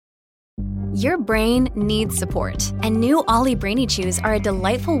Your brain needs support, and new Ollie Brainy Chews are a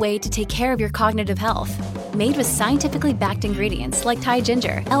delightful way to take care of your cognitive health. Made with scientifically backed ingredients like Thai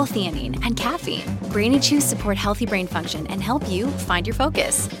ginger, L-theanine, and caffeine, Brainy Chews support healthy brain function and help you find your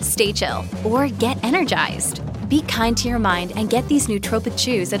focus, stay chill, or get energized. Be kind to your mind and get these nootropic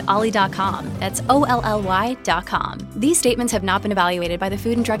chews at ollie.com. That's OLLY.com. These statements have not been evaluated by the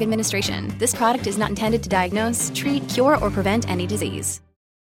Food and Drug Administration. This product is not intended to diagnose, treat, cure, or prevent any disease.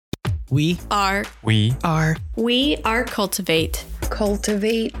 We are Cultivate.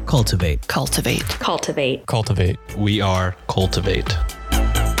 Cultivate. Cultivate. Cultivate. Cultivate. Cultivate. We are Cultivate.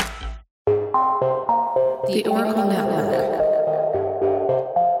 The Oracle Network.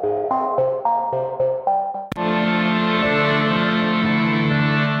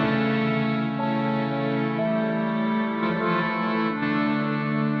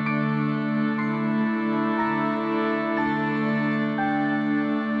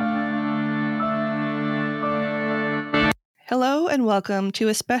 Hello and welcome to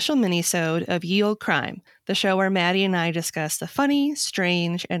a special mini-sode of Ye Olde Crime, the show where Maddie and I discuss the funny,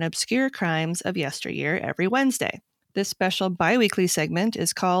 strange, and obscure crimes of yesteryear every Wednesday. This special bi-weekly segment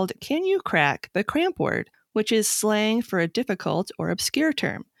is called Can You Crack the Cramp Word, which is slang for a difficult or obscure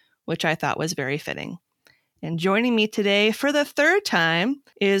term, which I thought was very fitting. And joining me today for the third time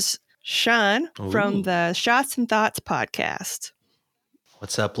is Sean from the Shots and Thoughts podcast.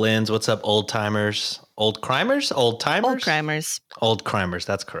 What's up, Linz? What's up, old timers? Old crimers? Old timers? Old crimers. Old crimers,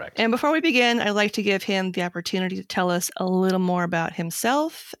 that's correct. And before we begin, I'd like to give him the opportunity to tell us a little more about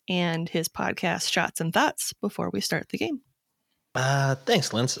himself and his podcast, Shots and Thoughts, before we start the game.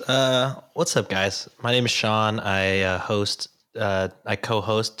 Thanks, Linz. What's up, guys? My name is Sean. I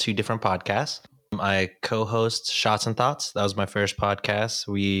co-host two different podcasts. I co-host Shots and Thoughts. That was my first podcast.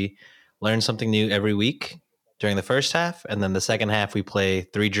 We learn something new every week during the first half, and then the second half we play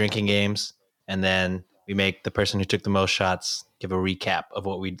 3 drinking games, and then we make the person who took the most shots give a recap of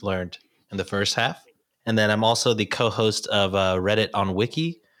what we learned in the first half. And then I'm also the co-host of Reddit on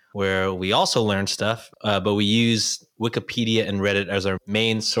Wiki, where we also learn stuff, but we use Wikipedia and Reddit as our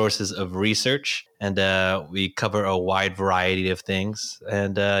main sources of research, and we cover a wide variety of things.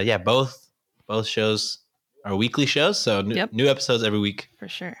 And both shows are weekly shows, so new episodes every week. For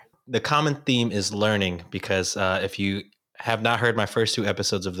sure. The common theme is learning, because if you have not heard my first 2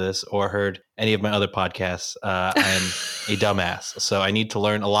 episodes of this or heard any of my other podcasts, I'm a dumbass. So I need to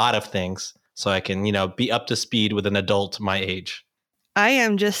learn a lot of things so I can, be up to speed with an adult my age. I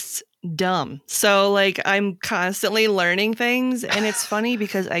am just dumb. So I'm constantly learning things, and it's funny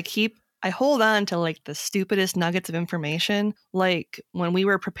because I hold on to the stupidest nuggets of information. Like when we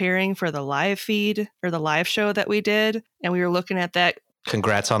were preparing for the live feed or the live show that we did, and we were looking at that.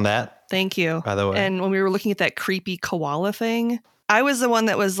 Congrats on that. Thank you. By the way. And when we were looking at that creepy koala thing, I was the one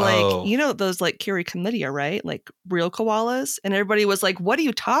that was those carry chlamydia, right? Like real koalas. And everybody was like, what are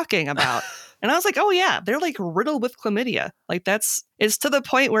you talking about? And I was like, oh yeah, they're riddled with chlamydia. It's to the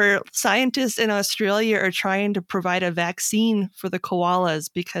point where scientists in Australia are trying to provide a vaccine for the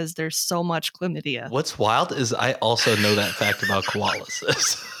koalas because there's so much chlamydia. What's wild is I also know that fact about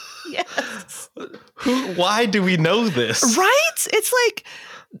koalas. Yes. Why do we know this? Right? It's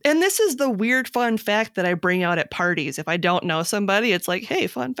and this is the weird fun fact that I bring out at parties. If I don't know somebody, it's hey,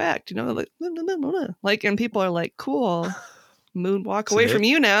 fun fact, and people are cool. Moonwalk away from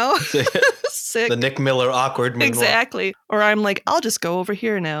you now. Sick. The Nick Miller awkward moonwalk. Exactly. Or I'm I'll just go over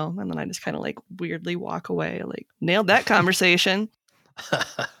here now. And then I just kind of weirdly walk away. Nailed that conversation.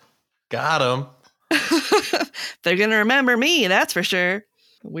 Got him. They're going to remember me. That's for sure.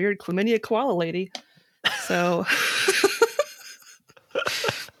 Weird chlamydia koala lady. So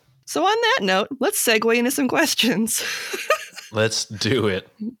on that note, let's segue into some questions. Let's do it.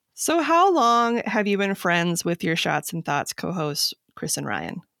 So how long have you been friends with your Shots and Thoughts co-hosts, Chris and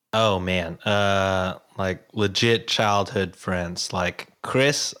Ryan? Oh, man. Legit childhood friends.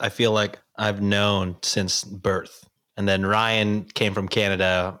 Chris, I feel like I've known since birth. And then Ryan came from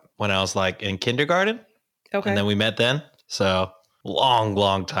Canada when I was in kindergarten. Okay. And then we met then. So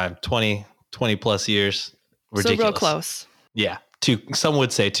long time, 20 plus years. Ridiculous. So real close. Yeah. Some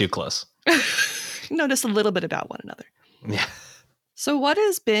would say too close. No, just a little bit about one another. Yeah. So what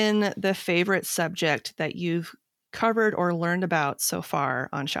has been the favorite subject that you've covered or learned about so far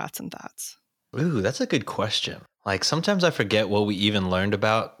on Shots and Thoughts? Ooh, that's a good question. Sometimes I forget what we even learned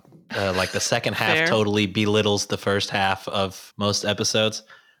about. The second half Fair. Totally belittles the first half of most episodes.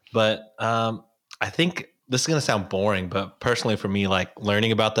 But I think this is going to sound boring, but personally for me,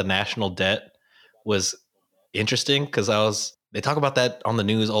 learning about the national debt was interesting because they talk about that on the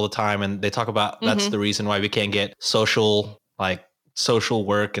news all the time. And they talk about that's the reason why we can't get social social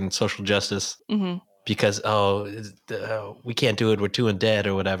work and social justice because, we can't do it. We're too in debt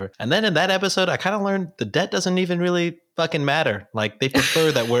or whatever. And then in that episode, I kind of learned the debt doesn't even really fucking matter. Like they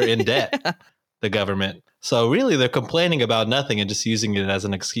prefer that we're in debt, the government. So really they're complaining about nothing and just using it as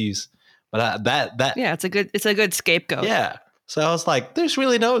an excuse. But yeah, it's a good scapegoat. Yeah. So I was like, there's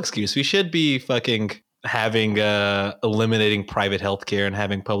really no excuse. We should be fucking having eliminating private healthcare and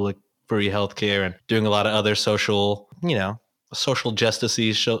having public free healthcare and doing a lot of other social, social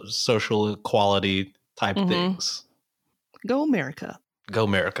justice-y, social equality type things. Go America. Go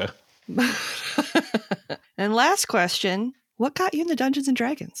America. And last question, what got you into Dungeons and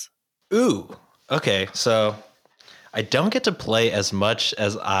Dragons? Ooh, okay. So I don't get to play as much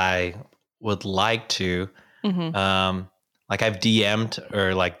as I would like to. Like I've DM'd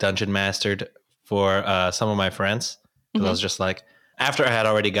or like dungeon mastered for some of my friends. Because I was just like, after I had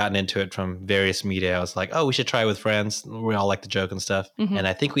already gotten into it from various media, I was like, oh, we should try with friends. We all like to joke and stuff. And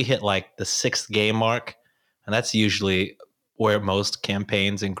I think we hit like the 6th game mark. And that's usually where most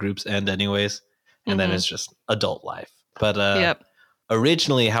campaigns and groups end anyways. And then it's just adult life. But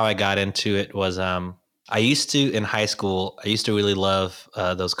originally how I got into it was I used to, in high school, I used to really love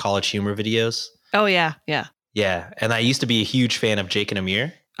those college humor videos. Oh, yeah. Yeah. Yeah. And I used to be a huge fan of Jake and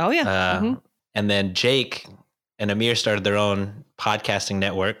Amir. Oh, yeah. And then Jake and Amir started their own podcasting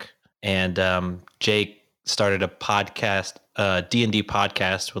network. And Jake started a podcast, D&D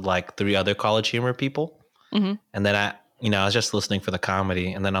podcast with like 3 other college humor people. And then I was just listening for the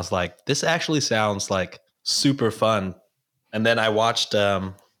comedy. And then I was like, this actually sounds like super fun. And then I watched,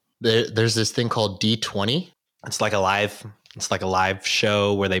 there's this thing called D20. It's like a live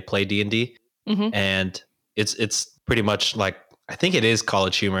show where they play D&D. And it's pretty much like, I think it is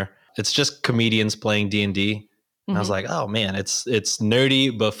college humor. It's just comedians playing D&D. And I was like, oh man, it's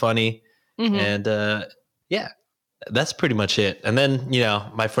nerdy, but funny. And that's pretty much it. And then,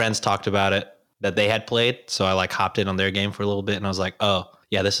 my friends talked about it, that they had played. So I like hopped in on their game for a little bit and I was like, oh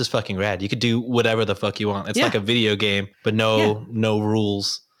yeah, this is fucking rad. You could do whatever the fuck you want. It's like a video game, but no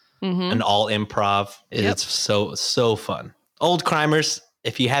rules and all improv. It's so fun. Old crimers,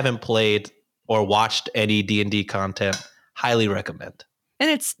 if you haven't played or watched any D&D content, highly recommend. And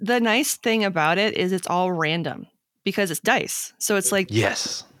it's the nice thing about it is it's all random because it's dice. So it's like,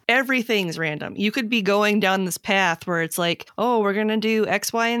 yes, everything's random. You could be going down this path where it's like, oh, we're going to do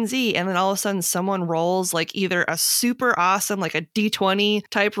X, Y, and Z. And then all of a sudden someone rolls like either a super awesome, like a D20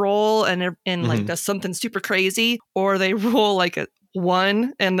 type roll and like does something super crazy, or they roll like a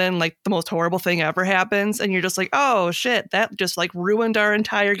 1 and then like the most horrible thing ever happens. And you're just like, oh shit, that just like ruined our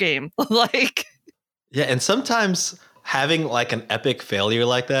entire game. Like, yeah. And sometimes having like an epic failure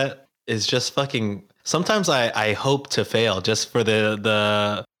like that is just fucking, sometimes I hope to fail just for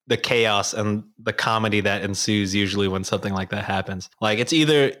the chaos and the comedy that ensues usually when something like that happens. Like it's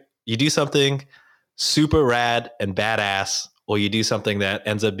either you do something super rad and badass, or you do something that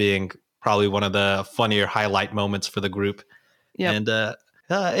ends up being probably one of the funnier highlight moments for the group. Yeah. And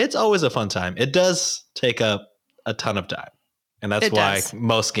it's always a fun time. It does take up a ton of time. And that's why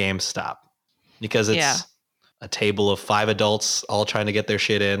most games stop, because it's a table of 5 adults all trying to get their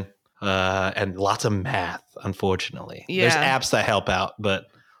shit in, and lots of math, unfortunately. Yeah. There's apps that help out, but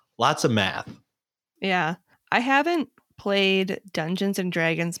lots of math. Yeah. I haven't played Dungeons and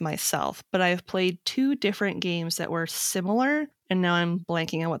Dragons myself, but I've played 2 different games that were similar, and now I'm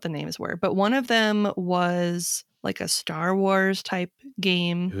blanking on what the names were. But one of them was like a Star Wars type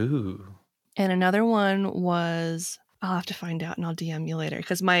game. Ooh. And another one was, I'll have to find out and I'll DM you later,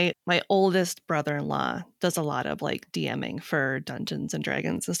 because my oldest brother-in-law does a lot of like DMing for Dungeons and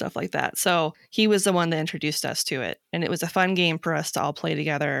Dragons and stuff like that. So he was the one that introduced us to it. And it was a fun game for us to all play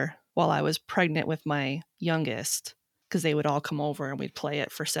together while I was pregnant with my youngest, because they would all come over and we'd play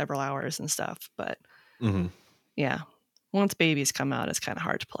it for several hours and stuff. But yeah, once babies come out, it's kind of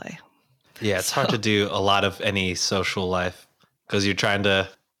hard to play. Yeah, it's hard to do a lot of any social life because you're trying to,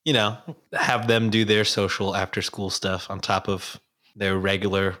 have them do their social after school stuff on top of their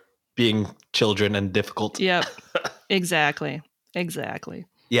regular being children and difficult. Yep, exactly.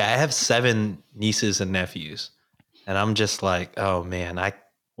 Yeah, I have 7 nieces and nephews, and I'm just like, oh man,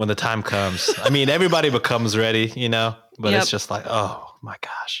 when the time comes, I mean, everybody becomes ready, but it's just like, oh my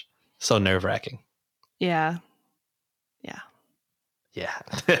gosh, so nerve-wracking. Yeah.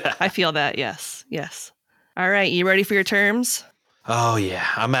 I feel that. Yes. All right. You ready for your terms? Oh yeah.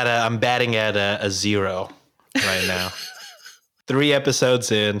 I'm batting at a 0 right now. 3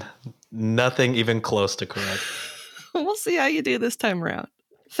 episodes in, nothing even close to correct. We'll see how you do this time around.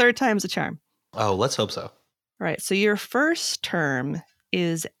 3rd time's a charm. Oh, let's hope so. All right. So your first term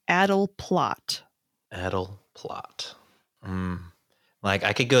is addle plot. Addle plot. Like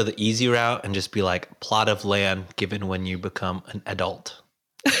I could go the easy route and just be like plot of land given when you become an adult.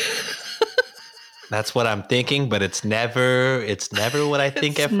 That's what I'm thinking, but it's never what I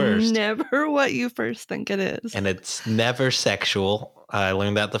think at first. Never what you first think it is. And it's never sexual. I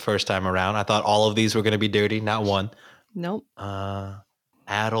learned that the first time around. I thought all of these were going to be dirty, not one. Nope.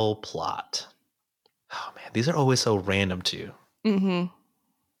 Addle plot. Oh man, these are always so random too. Mm-hmm.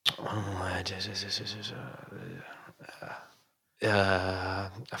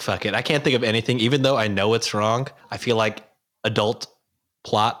 Fuck it. I can't think of anything, even though I know it's wrong. I feel like adult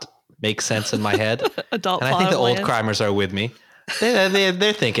plot makes sense in my head. Adult and plot I think the of old land. crimers are with me.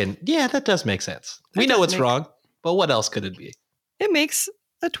 They're thinking, yeah, that does make sense. We know it's wrong, but what else could it be? It makes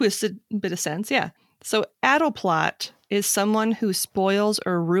a twisted bit of sense, yeah. So addle plot is someone who spoils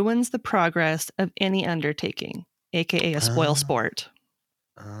or ruins the progress of any undertaking, aka a spoil sport.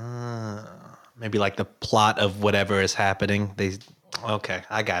 Maybe like the plot of whatever is happening. Okay,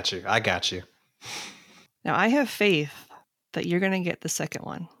 I got you. Now I have faith that you're going to get the second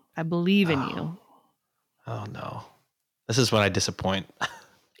one. I believe in you. Oh no. This is when I disappoint.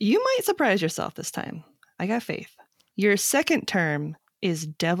 You might surprise yourself this time. I got faith. Your second term is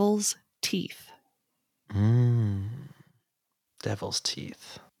devil's teeth. Devil's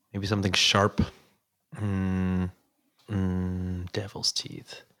teeth. Maybe something sharp. Devil's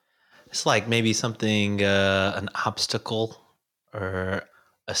teeth. It's like maybe something, an obstacle or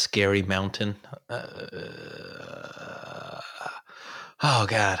a scary mountain. Oh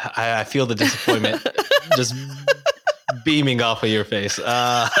God, I feel the disappointment just beaming off of your face.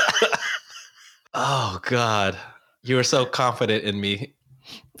 Oh God, you were so confident in me.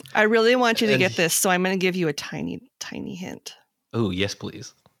 I really want you to get this, so I'm going to give you a tiny, tiny hint. Oh, yes,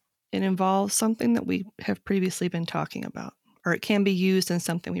 please. It involves something that we have previously been talking about, or it can be used in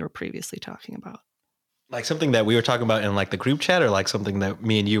something we were previously talking about. Like something that we were talking about in like the group chat, or like something that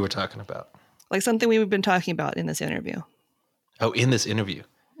me and you were talking about? Like something we've been talking about in this interview. Oh, in this interview?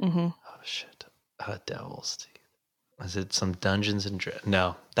 Mm-hmm. Oh, shit. Devil's teeth. Is it some Dungeons and Dragons?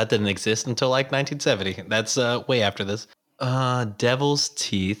 No, that didn't exist until like 1970. That's way after this. Devil's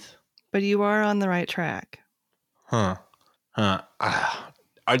teeth. But you are on the right track.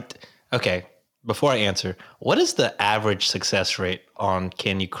 Okay, before I answer, what is the average success rate on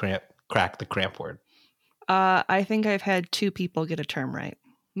Can You Crack the Cramp Word? I think I've had 2 people get a term right.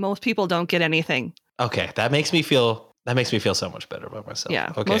 Most people don't get anything. Okay, that makes me feel so much better about myself.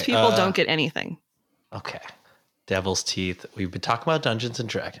 Yeah, okay, most people don't get anything. Okay, Devil's teeth. We've been talking about Dungeons and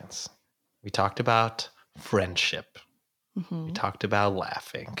Dragons. We talked about friendship. Mm-hmm. We talked about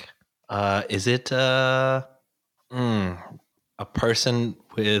laughing. Is it a person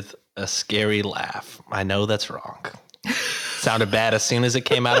with a scary laugh? I know that's wrong. Sounded bad as soon as it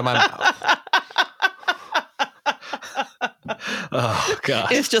came out of my mouth. Oh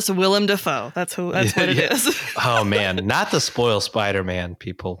God! It's just Willem Dafoe. That's what it is. Oh man, not the spoil Spider-Man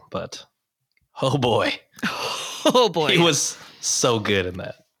people, but oh boy, he was so good in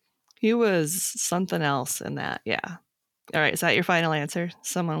that. He was something else in that. Yeah. All right, is that your final answer?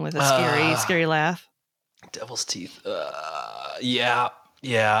 Someone with a scary laugh? Devil's teeth. Yeah.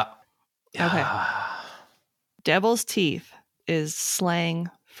 Okay. Devil's teeth is slang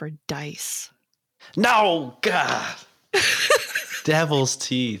for dice. No, God. Devil's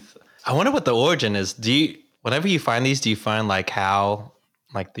teeth. I wonder what the origin is. Whenever you find these, do you find like how,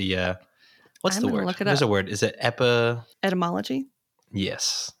 like the, what's the word? There's a word. Is it etymology?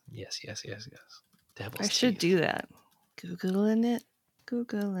 Yes. Devil's I should teeth. do that. Googling it.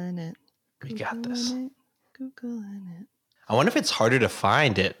 We got this. Googling it. I wonder if it's harder to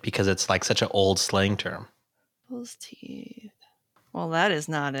find it because it's like such an old slang term. Devil's teeth. Well, that is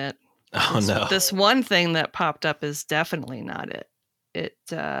not it. Oh no. This one thing that popped up is definitely not it. It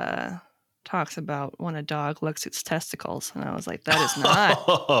talks about when a dog licks its testicles, and I was like, that is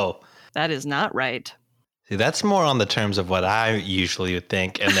not. That is not right. See, that's more on the terms of what I usually would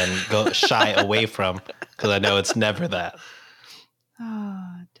think, and then go shy away from because I know it's never that.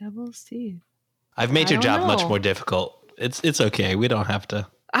 Devil's teeth. I've made your job much more difficult. It's okay. We don't have to.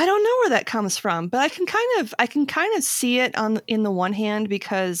 I don't know where that comes from, but I can kind of see it in the one hand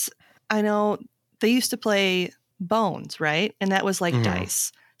because I know they used to play Bones, right? And that was like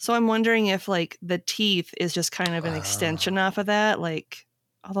dice. So I'm wondering if like the teeth is just kind of an extension off of that. Like,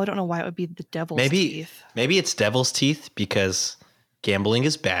 although I don't know why it would be the devil's teeth. Maybe it's devil's teeth because gambling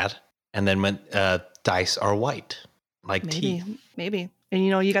is bad. And then when dice are white, like teeth. Maybe. And,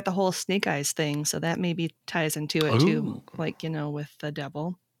 you got the whole snake eyes thing. So that maybe ties into it too. Like, with the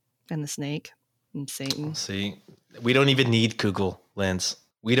devil and the snake and Satan. See, we don't even need Google, Linz.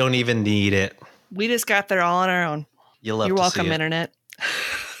 We don't even need it. We just got there all on our own. You're welcome, Internet.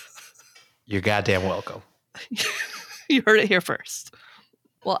 You're goddamn welcome. You heard it here first.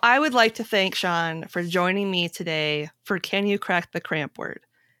 Well, I would like to thank Sean for joining me today for Can You Crack the Cramp Word?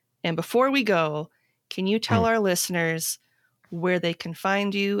 And before we go, can you tell our listeners where they can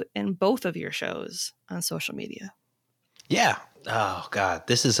find you and both of your shows on social media? Yeah. Oh, God.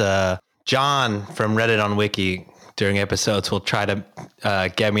 This is John from Reddit on Wiki. During episodes, will try to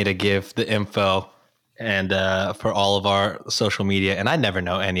get me to give the info and for all of our social media. And I never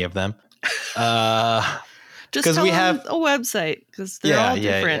know any of them. Just tell them a website because they're all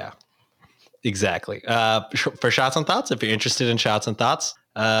different. Yeah. Exactly. For Shots and Thoughts, if you're interested in Shots and Thoughts,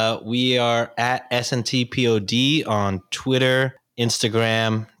 we are at SNTPOD on Twitter,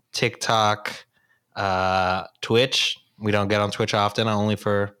 Instagram, TikTok, Twitch. We don't get on Twitch often, only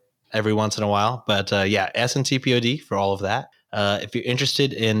for every once in a while. But SNTPOD for all of that. If you're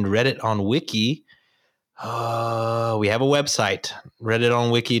interested in Reddit on Wiki, we have a website,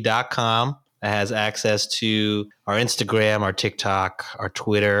 redditonwiki.com. That has access to our Instagram, our TikTok, our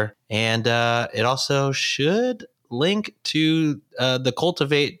Twitter, and it also should link to the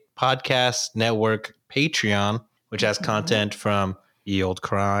Cultivate Podcast Network Patreon, which has content from Ye Old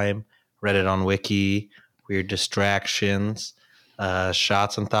Crime, Reddit on Wiki, Weird Distractions,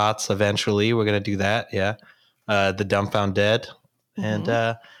 Shots and Thoughts. Eventually, we're going to do that. Yeah. The Dumbfound Dead. And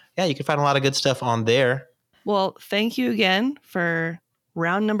you can find a lot of good stuff on there. Well, thank you again for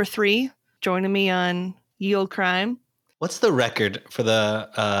round number 3. Joining me on Ye Old Crime. What's the record for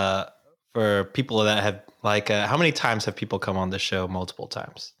the for people that have how many times have people come on the show multiple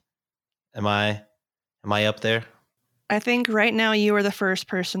times? Am I up there? I think right now you are the first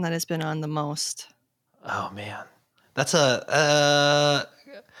person that has been on the most. Oh man, that's I've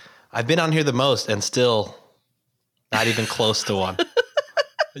been on here the most and still not even close to one.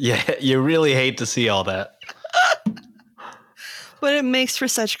 Yeah, you really hate to see all that. But it makes for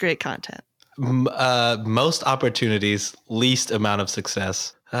such great content. Most opportunities, least amount of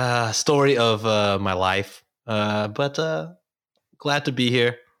success. Story of my life. But glad to be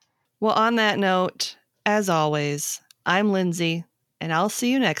here. Well, on that note, as always, I'm Lindsay, and I'll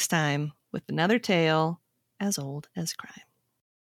see you next time with another tale as old as crime.